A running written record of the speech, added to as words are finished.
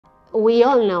We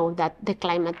all know that the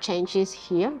climate change is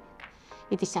here.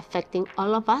 It is affecting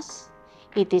all of us.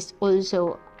 It is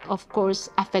also, of course,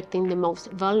 affecting the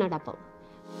most vulnerable.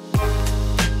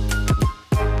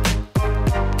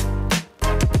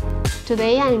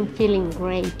 Today I'm feeling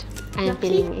great. I'm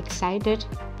feeling excited.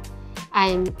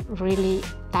 I'm really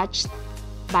touched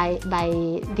by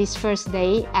this first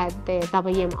day at the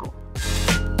WMO.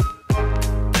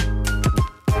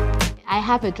 I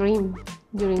have a dream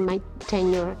during my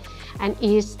tenure, and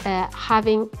is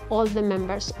having all the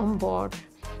members on board.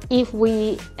 If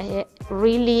we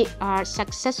really are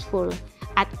successful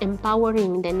at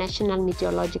empowering the national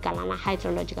meteorological and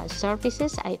hydrological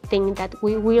services, I think that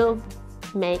we will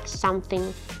make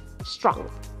something strong.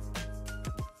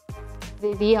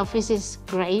 The office is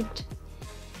great,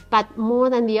 but more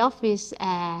than the office,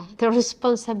 the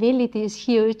responsibility is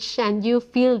huge, and you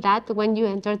feel that when you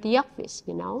enter the office,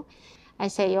 you know. I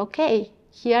say, okay,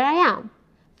 here I am.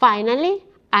 Finally,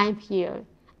 I'm here,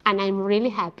 and I'm really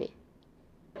happy.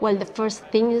 Well, the first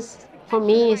thing for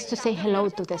me is to say hello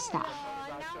to the staff.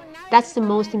 That's the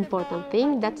most important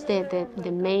thing. That's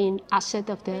the main asset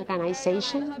of the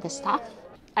organization, the staff.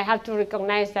 I have to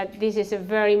recognize that this is a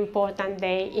very important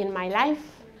day in my life,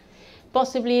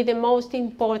 possibly the most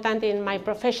important in my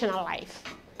professional life.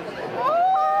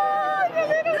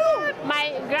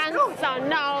 My grandson,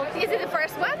 no. Is it the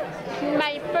first one?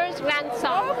 My first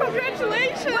grandson. Oh,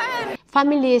 congratulations!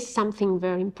 Family is something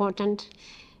very important,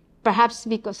 perhaps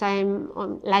because I'm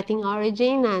of Latin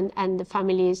origin, and the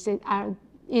family is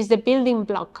the building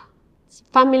block.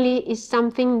 Family is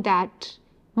something that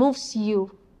moves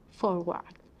you forward.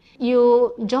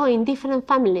 You join different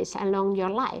families along your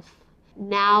life.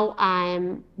 Now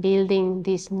I'm building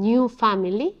this new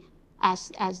family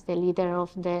as the leader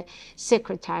of the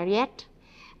Secretariat.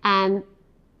 And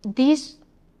this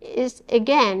is,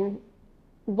 again,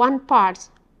 one part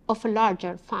of a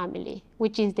larger family,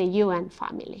 which is the UN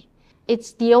family.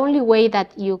 It's the only way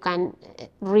that you can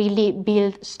really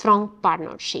build strong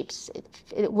partnerships.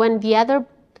 When the other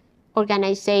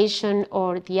organization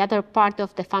or the other part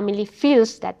of the family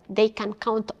feels that they can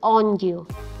count on you,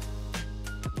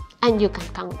 and you can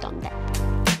count on them.